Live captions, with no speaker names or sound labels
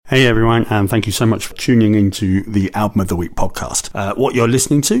Hey everyone, and thank you so much for tuning into the Album of the Week podcast. What you're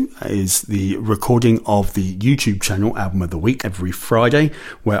listening to is the recording of the YouTube channel Album of the Week every Friday,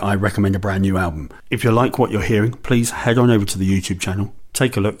 where I recommend a brand new album. If you like what you're hearing, please head on over to the YouTube channel,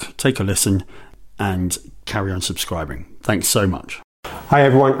 take a look, take a listen, and carry on subscribing. Thanks so much. Hi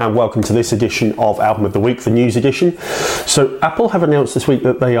everyone, and welcome to this edition of Album of the Week, the news edition. So Apple have announced this week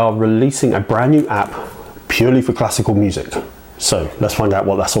that they are releasing a brand new app purely for classical music. So let's find out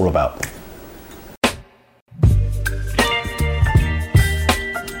what that's all about.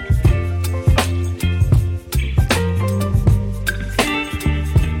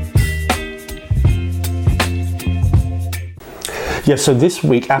 Yes, so this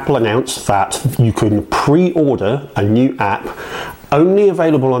week Apple announced that you can pre-order a new app only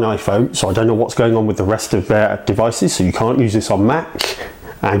available on iPhone. So I don't know what's going on with the rest of their devices. So you can't use this on Mac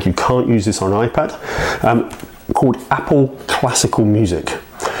and you can't use this on iPad. Called Apple Classical Music.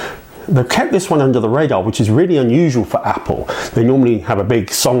 They've kept this one under the radar, which is really unusual for Apple. They normally have a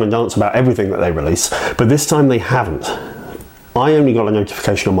big song and dance about everything that they release, but this time they haven't. I only got a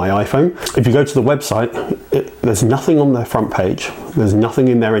notification on my iPhone. If you go to the website, there's nothing on their front page. There's nothing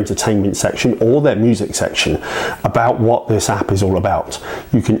in their entertainment section or their music section about what this app is all about.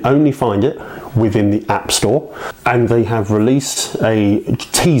 You can only find it within the App Store, and they have released a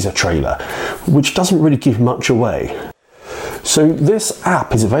teaser trailer, which doesn't really give much away. So this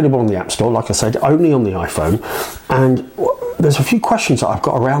app is available on the App Store, like I said, only on the iPhone, and there's a few questions that I've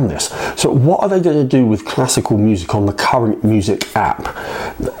got around this. So what are they going to do with classical music on the current music app?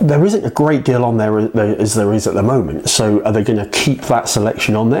 There isn't a great deal on there as there is at the moment. So are they going to keep that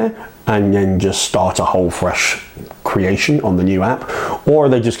selection on there and then just start a whole fresh creation on the new app? Or are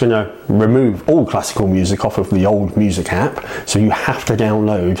they just going to remove all classical music off of the old music app, so you have to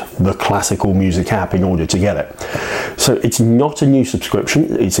download the classical music app in order to get it? So it's not a new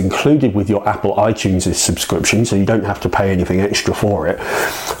subscription. It's included with your Apple iTunes subscription, so you don't have to pay anything extra for it,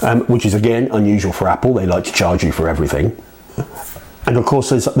 which is again unusual for Apple. They like to charge you for everything. And of course,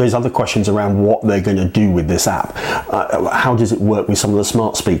 there's other questions around what they're going to do with this app. How does it work with some of the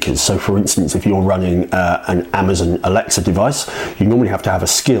smart speakers? So for instance, if you're running an Amazon Alexa device, you normally have to have a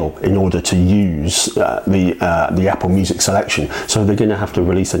skill in order to use the Apple Music selection. So they're going to have to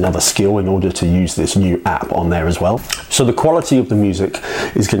release another skill in order to use this new app on there as well. So the quality of the music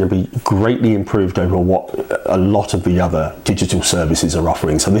is going to be greatly improved over what a lot of the other digital services are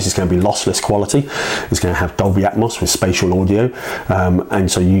offering. So this is going to be lossless quality. It's going to have Dolby Atmos with spatial audio. And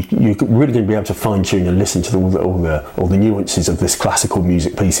so you're really going to be able to fine tune and listen to all the nuances of this classical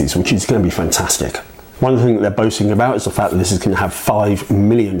music pieces, which is going to be fantastic. One thing that they're boasting about is the fact that this is going to have 5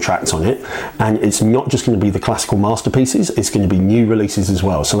 million tracks on it, and it's not just going to be the classical masterpieces, it's going to be new releases as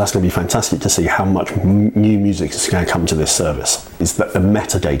well. So that's going to be fantastic to see how much new music is going to come to this service. Is that the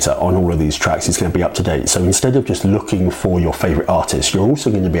metadata on all of these tracks is going to be up to date. So instead of just looking for your favorite artist, you're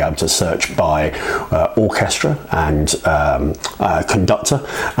also going to be able to search by orchestra and conductor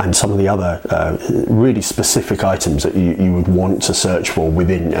and some of the other really specific items that you would want to search for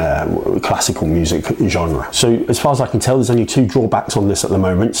within classical music genre. So as far as I can tell, there's only 2 drawbacks on this at the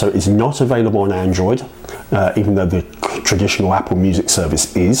moment. So it's not available on Android, even though the traditional Apple Music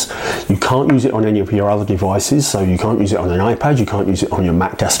service is. You can't use it on any of your other devices, so you can't use it on an iPad, you can't use it on your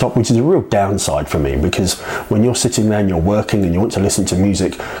Mac desktop, which is a real downside for me, because when you're sitting there and you're working and you want to listen to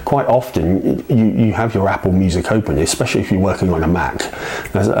music, quite often you have your Apple Music open, especially if you're working on a Mac.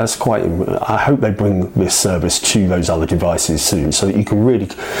 That's quite. I hope they bring this service to those other devices soon, so that you can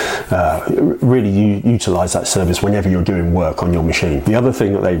really utilize that service whenever you're doing work on your machine. The other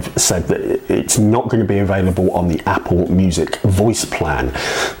thing that they've said that it's not going to be available on the Apple Music voice plan.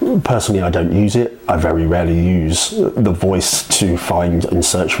 Personally, I don't use it. I very rarely use the voice to find and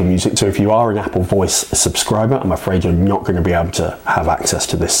search for music. So if you are an Apple Voice subscriber, I'm afraid you're not going to be able to have access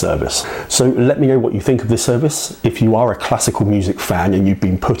to this service. So let me know what you think of this service. If you are a classical music fan and you've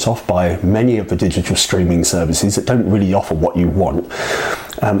been put off by many of the digital streaming services that don't really offer what you want,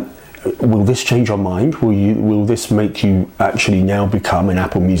 will this change your mind? Will this make you actually now become an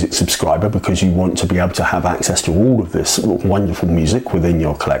Apple Music subscriber because you want to be able to have access to all of this wonderful music within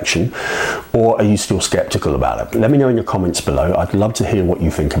your collection? Or are you still skeptical about it? Let me know in your comments below. I'd love to hear what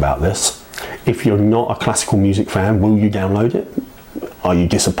you think about this. If you're not a classical music fan, will you download it? Are you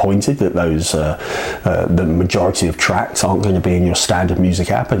disappointed that the majority of tracks aren't going to be in your standard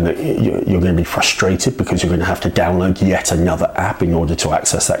music app, and that you're going to be frustrated because you're going to have to download yet another app in order to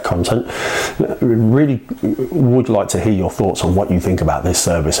access that content? Really would like to hear your thoughts on what you think about this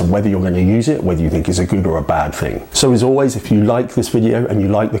service and whether you're going to use it, whether you think it's a good or a bad thing. So as always, if you like this video and you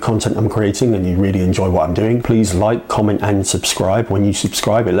like the content I'm creating and you really enjoy what I'm doing, please like, comment and subscribe. When you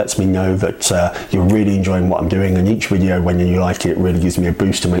subscribe, it lets me know that you're really enjoying what I'm doing, and each video, when you like it, really gives me a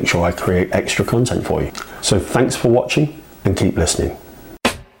boost to make sure I create extra content for you. So thanks for watching and keep listening.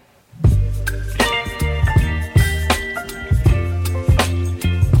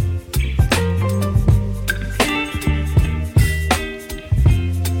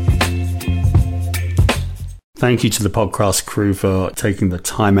 Thank you to the podcast crew for taking the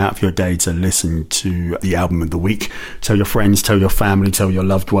time out of your day to listen to the album of the week. Tell your friends, tell your family, tell your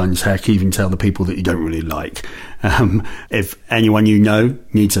loved ones, heck, even tell the people that you don't really like. If anyone you know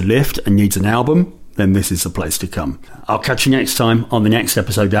needs a lift and needs an album, then this is the place to come. I'll catch you next time on the next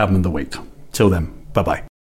episode of Album of the Week. Till then, bye-bye.